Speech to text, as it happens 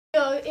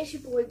Hello, it's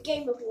your boy,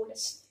 Game of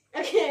Wars.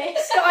 Okay,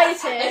 Sky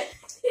is here.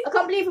 I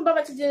can't believe I'm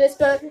about to do this,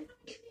 but...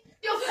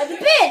 At the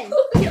bin!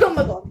 Oh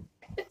my god.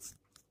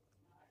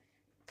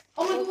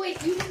 Oh my god,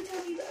 wait, you didn't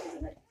tell me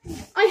that.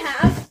 I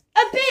have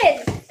a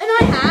bin! And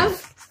I have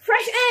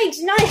fresh eggs,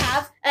 and I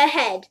have a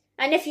head.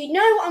 And if you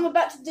know what I'm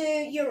about to do,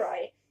 you're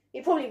right.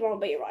 You're probably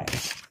wrong, but you're right.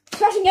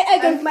 Smashing an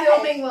egg over my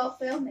head. While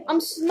filming. I'm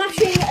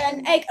smashing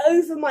an egg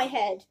over my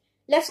head.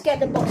 Let's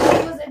get the box.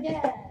 It was a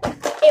dare.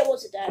 It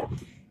was a dare.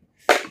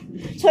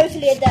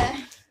 Totally a dare.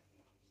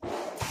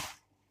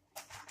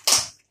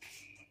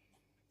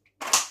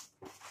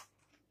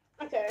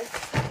 Okay.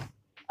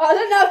 I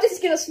don't know if this is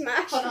gonna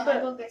smash. Hold on, but...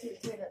 I will go to the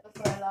toilet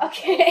before I laugh.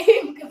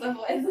 Okay. Because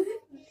otherwise.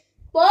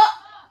 What?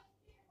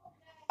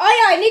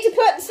 Oh yeah, I need to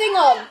put the thing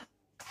on.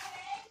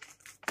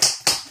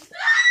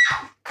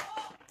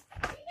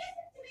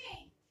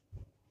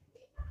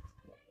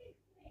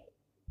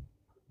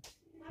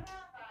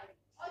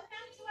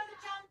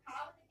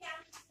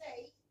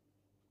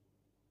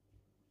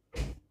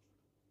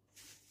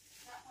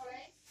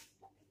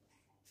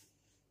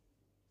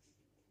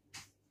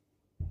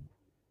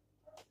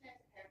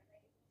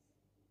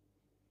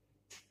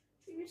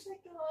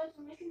 Like, guys,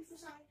 I'm looking for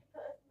something to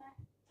put in there.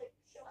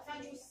 I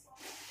found you.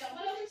 Well,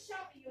 I was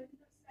shouting you and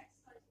you got some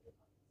exercise.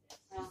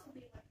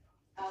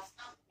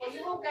 Well,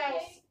 you all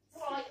girls,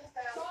 right, Charlie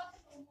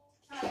and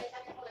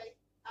Holly,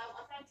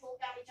 I found your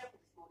Gary jumper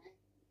this morning.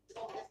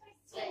 On the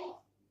sleeve.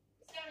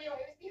 It's down here,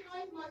 it was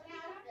behind my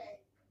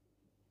cabinet.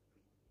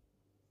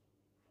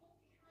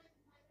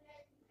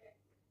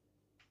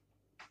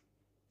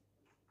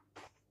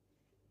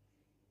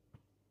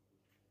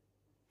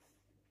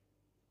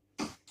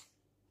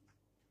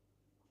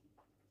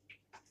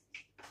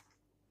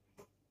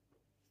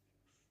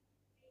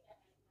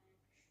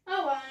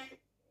 Oh, well.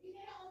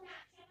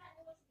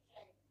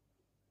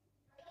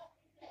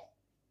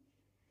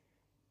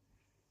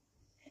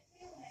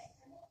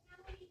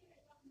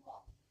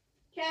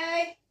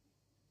 Okay.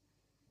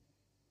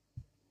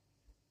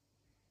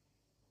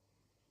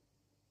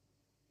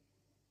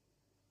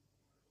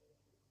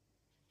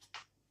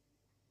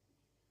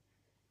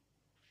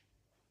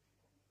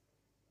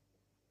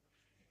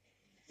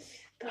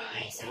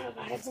 Guys, I'm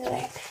about to do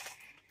it.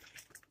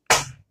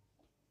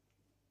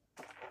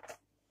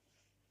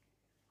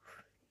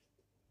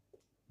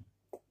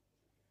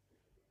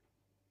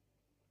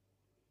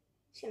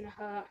 It's gonna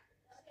hurt.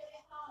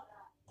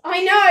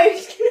 I know,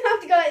 it's gonna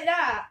have to go like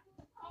that.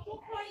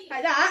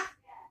 Like that.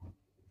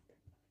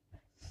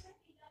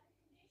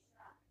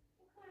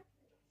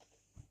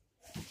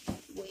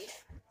 Weird.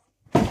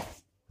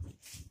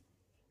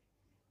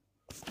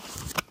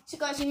 So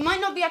guys, you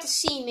might not be able to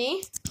see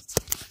me.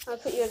 I'll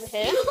put you over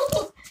here.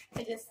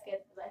 I just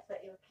scared that I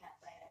put your cat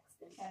by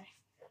accident. Okay.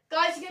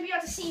 Guys, you're gonna be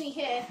able to see me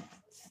here.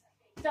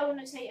 Don't want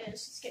to say it.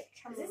 Let's get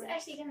the camera. Is this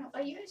actually gonna?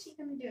 Are you actually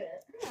gonna do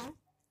it? Yeah.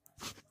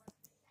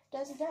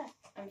 There's a dare.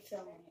 I'm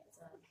filming it.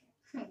 So.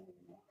 I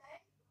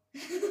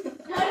don't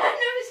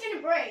know if it's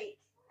gonna break.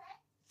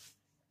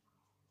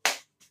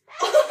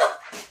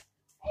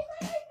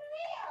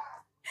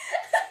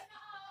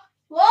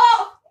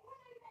 What?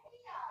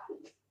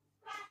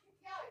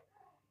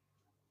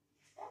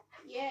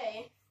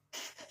 Yay.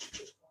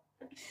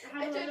 I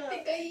don't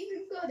think I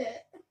even got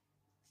it.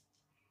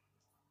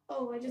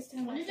 Oh, I just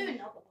turned I'm my gonna do phone.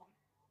 another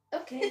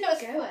one. Okay,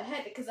 go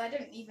ahead because I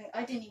didn't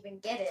even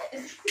get it.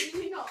 Did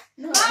you not?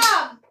 No.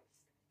 Mom!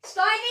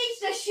 Sky needs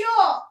the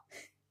shot!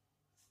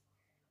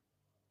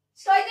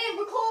 Sky didn't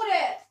record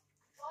it!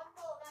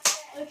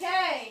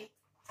 Okay.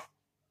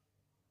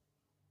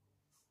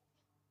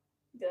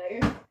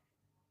 Go.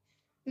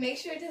 Make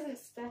sure it doesn't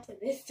spatter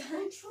this time.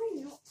 I'm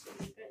trying not to,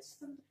 but it's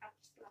something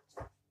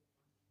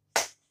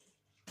happens.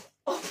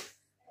 Oh.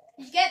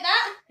 Did you get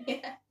that?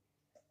 Yeah.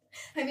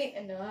 I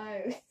mean, no.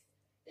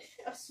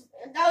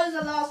 That was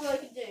the last one I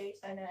could do.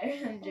 I know.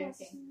 I'm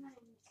joking.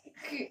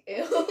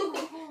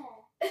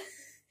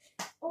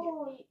 Oh,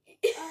 oh, I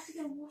have to go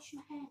and wash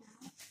my hair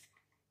now.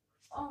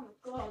 Oh my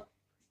god.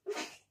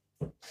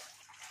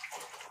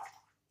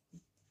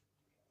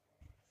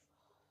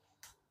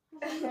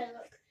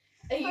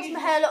 How's my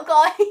hair look,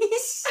 guys?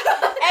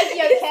 Egg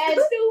yolk head.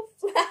 Still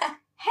flat.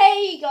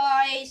 Hey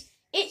guys,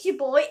 it's your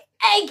boy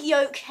Egg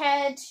Yolk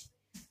Head.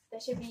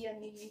 That should be your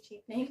new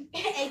YouTube name.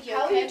 Egg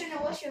How Yolk are you Head.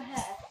 gonna wash your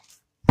hair?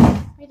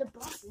 Made a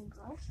bathroom,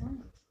 guys.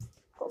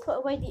 Gotta put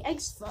away the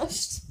eggs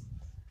first.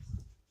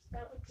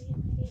 That would be an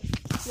idea.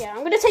 Yeah,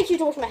 I'm gonna take you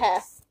to wash my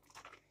hair.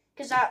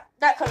 Because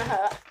that kind of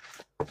hurt.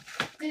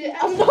 Did it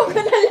I'm not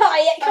gonna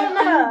lie, it kind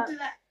of hurt.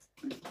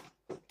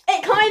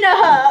 It kind of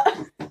hurt.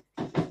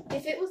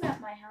 If it was at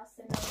my house,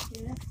 then I would do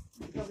this.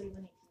 You probably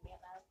wouldn't even get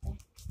loud there.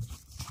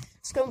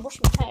 Let's go and wash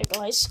my hair,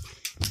 guys.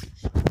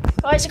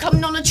 Guys are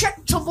coming on a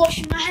trip to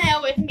wash my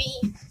hair with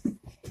me.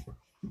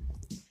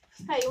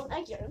 Hey, you want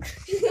egg yolk?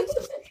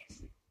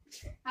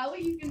 How are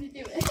you gonna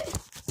do it?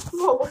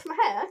 What, wash my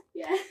hair?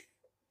 Yeah.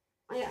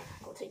 Oh yeah,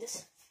 I'll take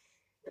this.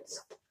 Put this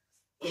up.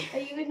 Are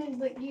you gonna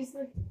like use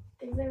the?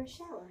 Is there a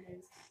shower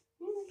hose?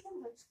 Yeah, there's one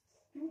of those.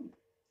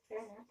 Fair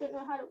enough. Don't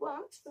know how it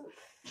works, but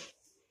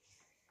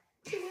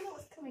When I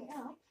was coming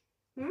up,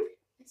 Hmm?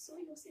 I saw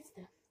your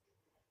sister.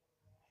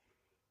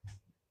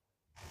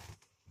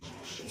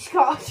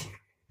 Scott.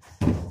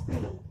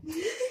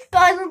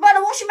 Guys, I'm about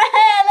to wash my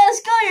hair.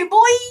 Let's go,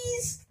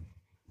 boys.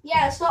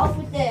 Yeah, let's start off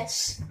with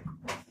this.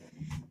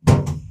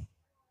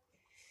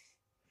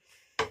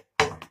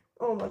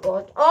 Oh my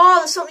god. Oh,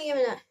 there's something in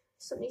it.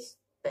 Something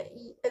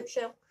oak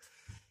shell.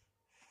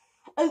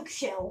 Oak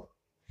shell.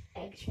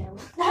 Eggshell.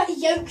 That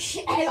yolk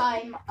shell.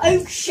 I'm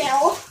Oak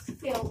shell.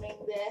 filming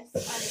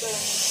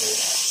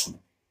this.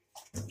 I'm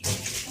going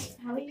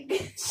to. How are you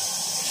going?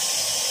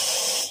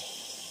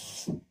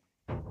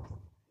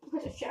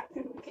 Where's a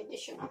shampoo and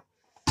conditioner?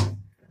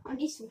 I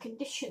need some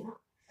conditioner.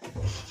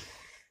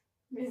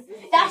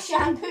 That's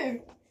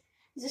shampoo.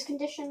 Is this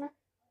conditioner?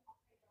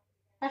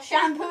 That's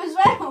shampoo as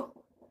well.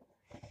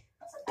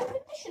 That's a good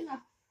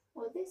conditioner.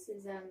 Well, this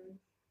is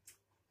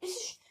This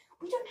is,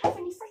 we don't have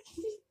any fresh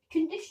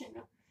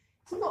conditioner.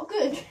 It's not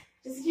good.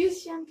 just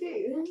use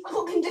shampoo. I've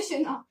got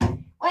conditioner.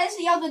 Where's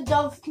the other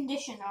Dove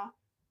conditioner?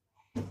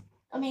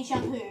 I mean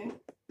shampoo.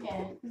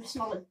 Yeah, it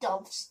smell like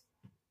doves.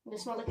 It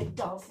smell like a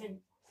dove in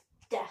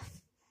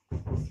death.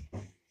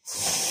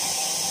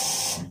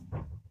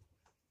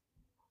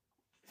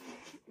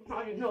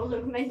 I do not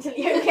look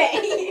mentally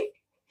okay.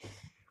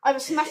 I have a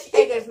smashed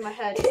egg over my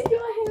head.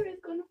 Your hair has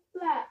gone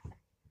flat.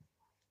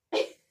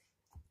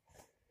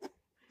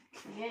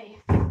 Yay.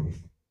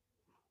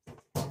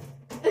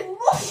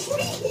 Wash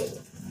me!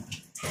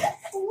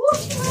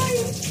 Wash my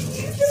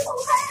beautiful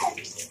head!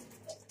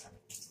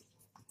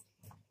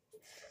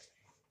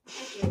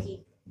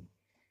 Yoki.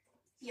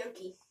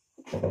 Yoki.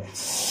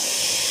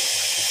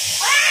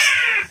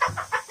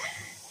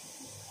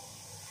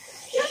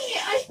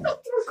 I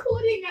stopped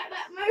recording at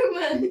that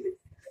moment.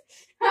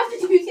 I have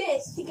to do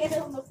this to get it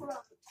on the front.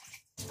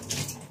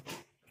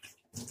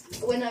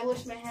 When I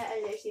wash my hair,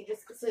 I literally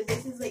just so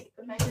this is like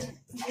imagine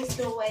this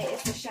doorway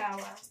is the shower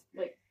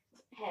like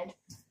head,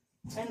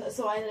 and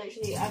so I'm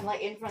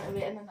like in front of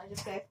it, and then I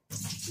just go,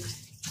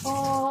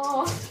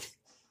 oh,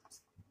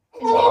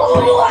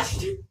 Oh!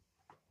 shampoo.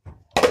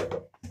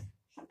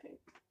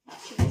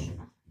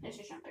 Conditioner. There's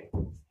your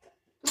shampoo.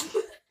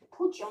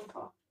 Poor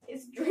jumper.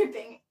 It's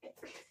dripping.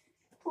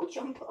 Poor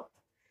jumper.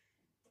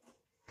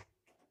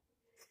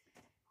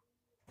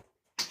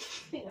 I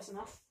think that's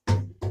enough.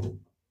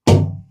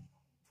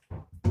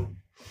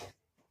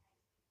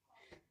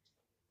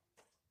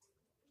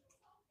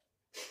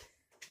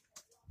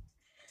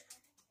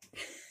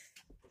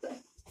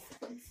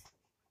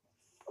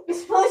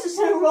 It's supposed to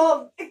sound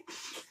wrong.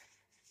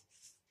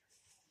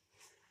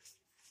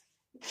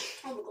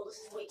 Oh my god, this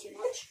is way too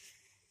much.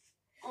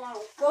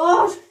 Oh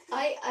god.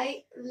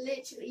 I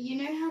literally, you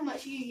know how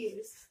much you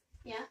use?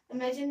 Yeah.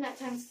 Imagine that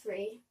times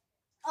 3.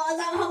 Oh, is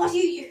that how much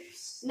you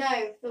use? No,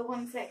 for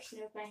one section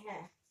of my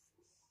hair.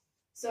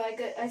 So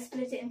I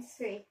split it into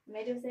 3.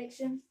 Middle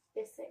section,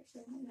 this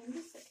section, and then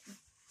this section.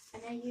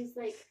 And I use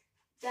like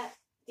that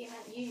the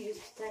amount you use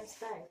times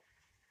 5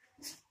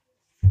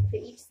 for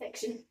each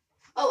section.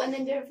 Oh, and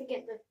then don't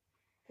forget the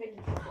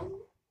ponytail.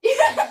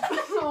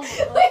 Oh my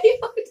god. Wait,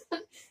 hold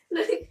on.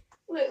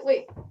 Look,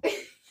 wait.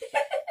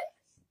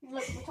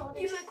 Look,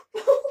 retarded. You look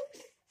bold.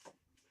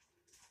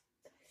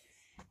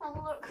 Oh,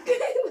 look.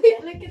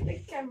 Wait, look at the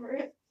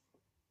camera.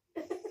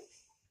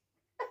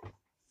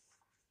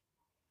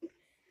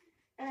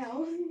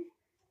 Ow.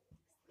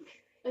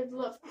 I'd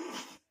love.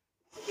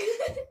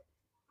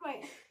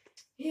 Wait.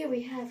 Here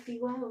we have the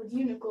wild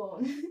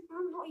unicorn.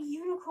 I'm not a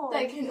unicorn.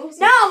 That can also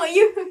No,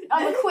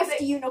 I'm a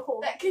quiffed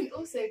unicorn. that can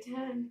also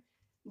turn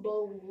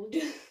bold.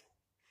 You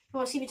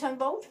want to see me turn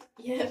bold?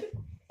 Yeah.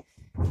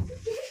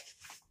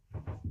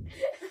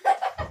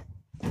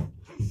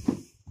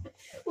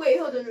 Wait,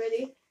 hold on,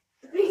 ready?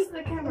 Face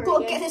the camera I've got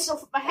to again. get this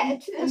off my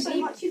head. There's so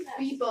much in there.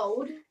 Be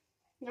bold.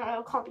 No,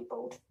 I can't be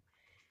bold.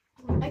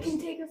 I can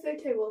take a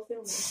photo while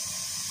filming. So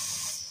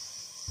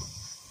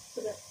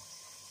that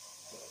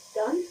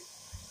done.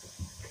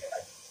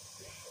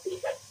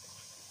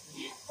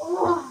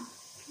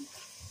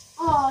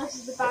 Oh,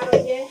 this is a bad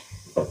idea.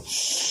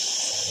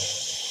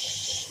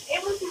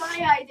 It was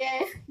my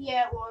idea.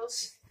 Yeah, it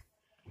was.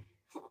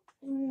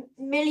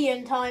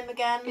 Million time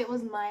again. It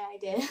was my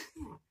idea.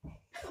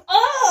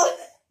 Oh!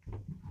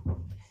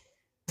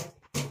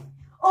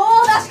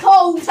 Oh, that's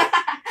cold!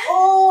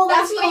 Oh,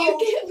 That's that's what you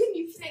cold. get when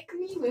you flick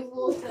me with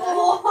water.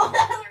 Oh,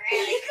 that's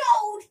really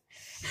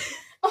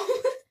cold.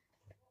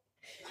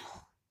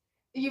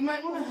 You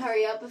might want to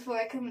hurry up before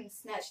I come and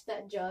snatch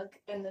that jug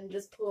and then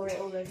just pour it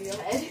all over your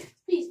head.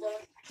 Please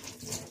don't.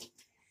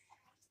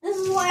 This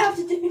is what I have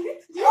to do.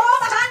 Oh,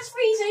 my hand's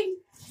freezing.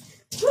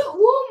 Put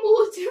warm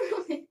water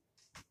on it.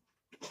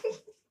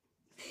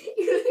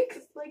 You look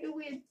like a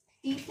weird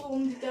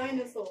deformed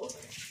dinosaur.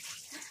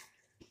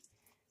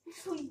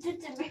 That's what you did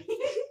to me.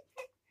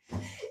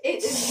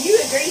 You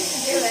agreed to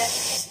do it.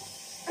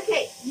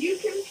 Okay, you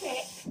can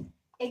pick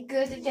a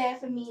good idea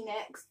for me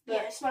next. But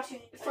Yeah,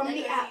 smashing from an the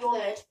egg app over your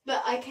though. head.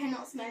 But I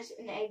cannot smash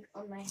an egg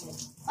on my head.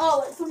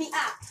 Oh, it's from the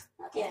app.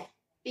 Okay. Yeah.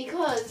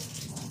 Because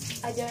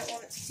I don't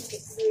want it to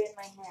get glue in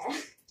my hair.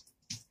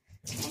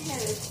 My hair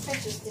is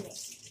precious to me.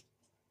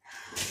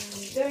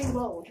 Going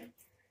bold.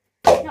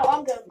 No,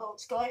 I'm going bold,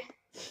 Sky.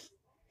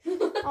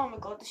 Oh my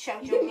god, the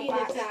shell You jump in need the a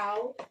back.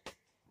 towel.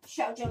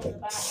 Shell jump in the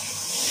back.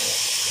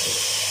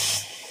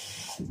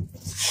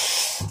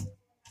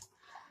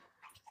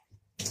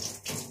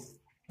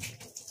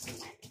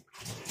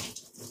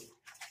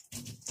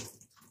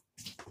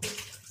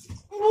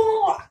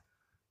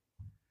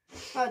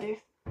 I do.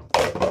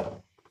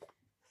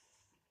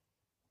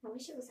 I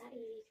wish it was that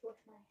easy to wash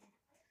my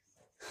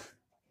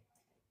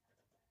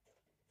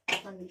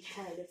hair. I'm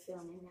tired of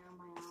filming now,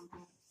 my arm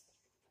hurts.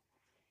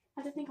 I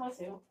don't think I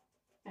feel.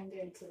 I'm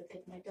going to look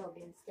at my dog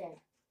instead.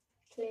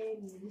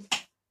 Clammy.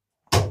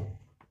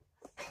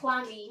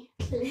 Clammy.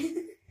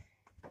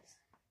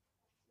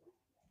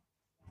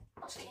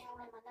 What's getting all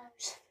in my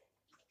nose?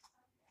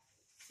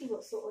 See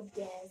what sort of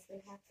dares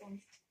they have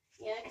then.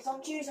 Yeah, because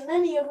I'm choosing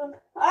any of them.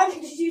 I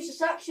get to choose a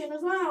section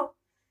as well.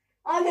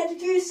 I get to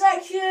choose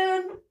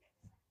section.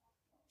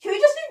 Should we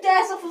just do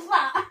dares off of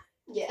that?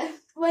 Yeah.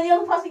 Where the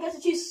other person gets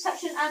to choose a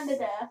section and a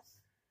dare.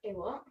 A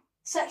what?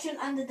 Section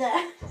and a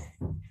dare.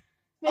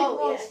 Make Oh, it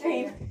more yeah,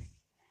 extreme. yeah.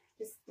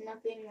 Just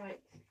nothing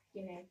like,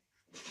 you know,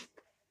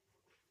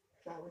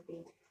 that would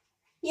be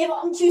Yeah,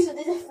 but I'm choosing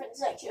a different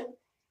section.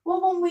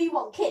 What one will you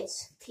want?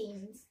 Kids?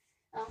 teens.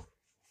 Oh.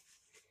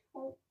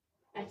 Well,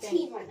 I think.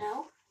 teen right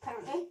now,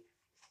 apparently.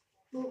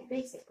 Well,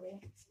 basically,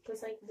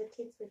 because like the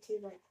kids were too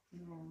like,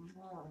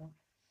 no.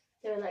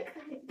 They were like,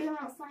 go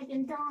outside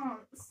and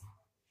dance.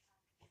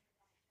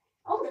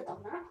 I would have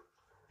done that.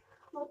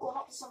 I would have gone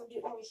up to someone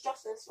and do Orange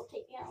Justice or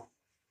take me out.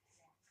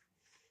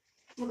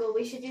 Oh my god,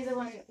 we should do the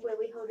one where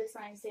we hold a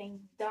sign saying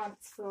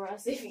dance for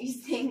us if you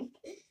think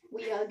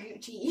we are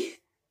Gucci.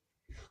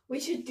 We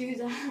should do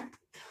that.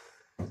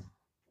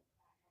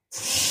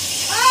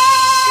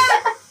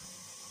 Ah!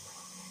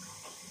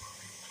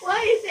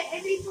 Why is it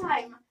every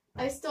time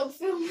I stop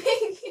filming?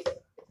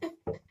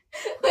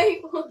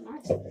 Wait, what?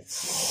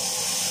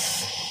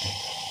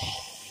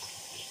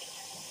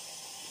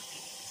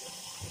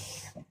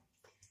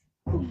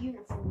 Cool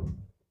uniform.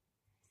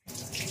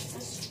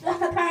 That's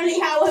apparently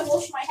how I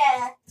wash my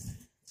hair.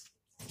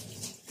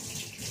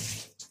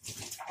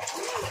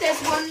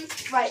 There's one,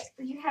 right,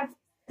 you have,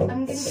 I'm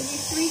going to give you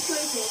 3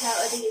 choices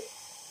out of these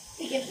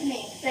to give to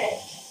me.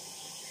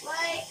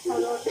 Wait,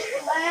 hold on.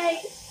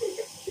 Wait.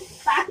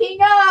 Backing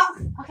up!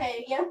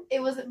 Okay, yeah.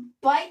 It was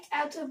bite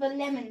out of a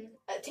lemon,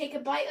 take a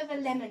bite of a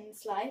lemon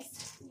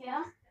slice,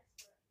 Yeah.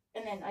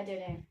 and then, I don't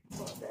know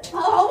what the... Oh,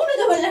 I want to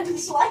do a lemon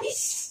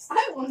slice.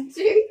 I want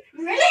to.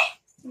 Really?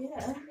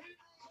 Yeah.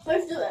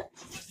 Both do it.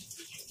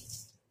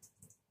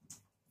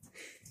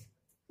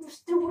 I'm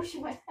still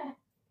washing my hair.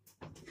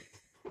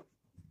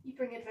 You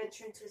bring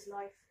adventure into his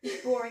life.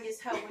 He's boring as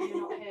hell when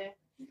you're not here.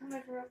 You come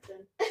over often.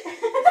 This is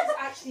Yeah,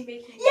 actually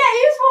making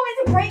you just want me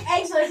to break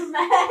eggs over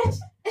my head.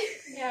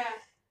 Yeah.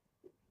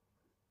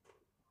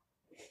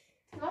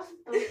 That's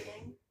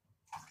bullying.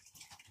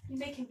 You're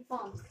making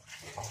fun.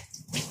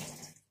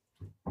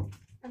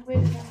 And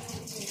weirder than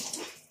you.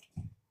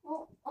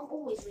 Well, I'm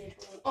always weird.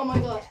 Oh my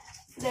god.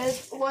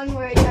 There's one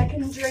where I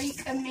can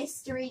drink a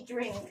mystery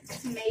drink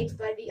made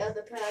by the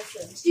other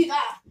person. Let's do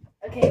that.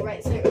 Okay,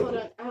 right, so hold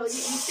on. Oh, you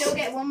still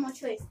get one more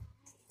choice.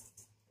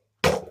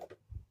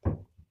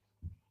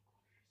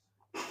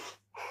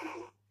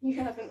 You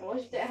haven't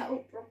washed it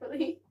out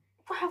properly.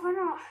 Have I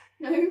not?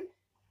 No.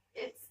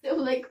 It's still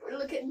like,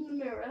 look at the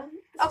mirror.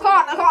 I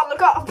can't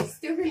look up. It's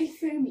still really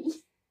foamy.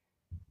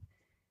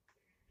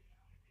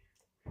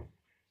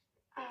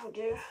 Oh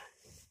dear.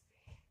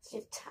 It's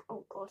a towel.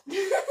 Oh god.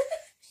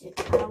 It's a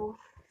towel.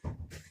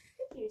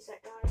 Use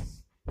that,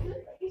 guys.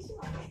 Use it.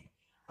 I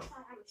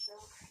can't have a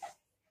shower.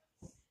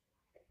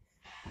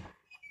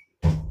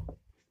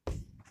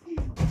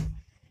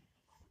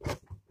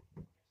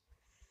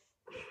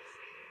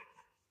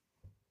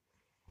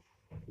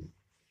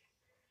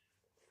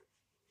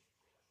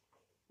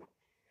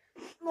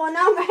 Well,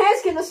 now my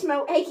hair's gonna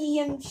smell eggy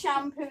and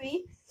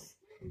shampooy.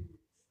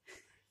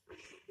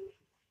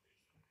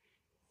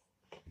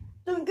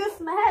 Doing good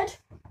for my head.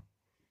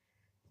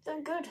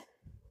 Doing good.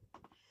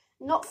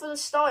 Not for the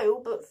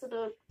style, but for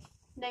the...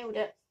 Nailed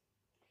it.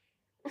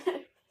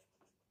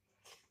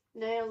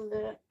 Nailed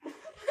it.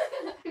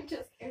 I'm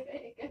just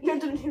kidding. You're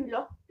doing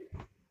hula.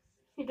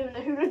 You're doing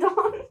the hula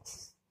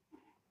dance.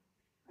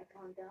 I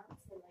can't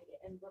dance till I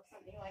get ends up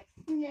something like,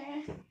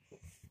 Yeah.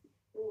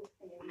 ooh,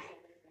 okay.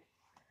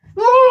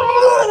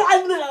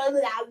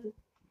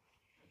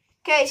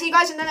 Okay, see you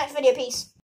guys in the next video. Peace.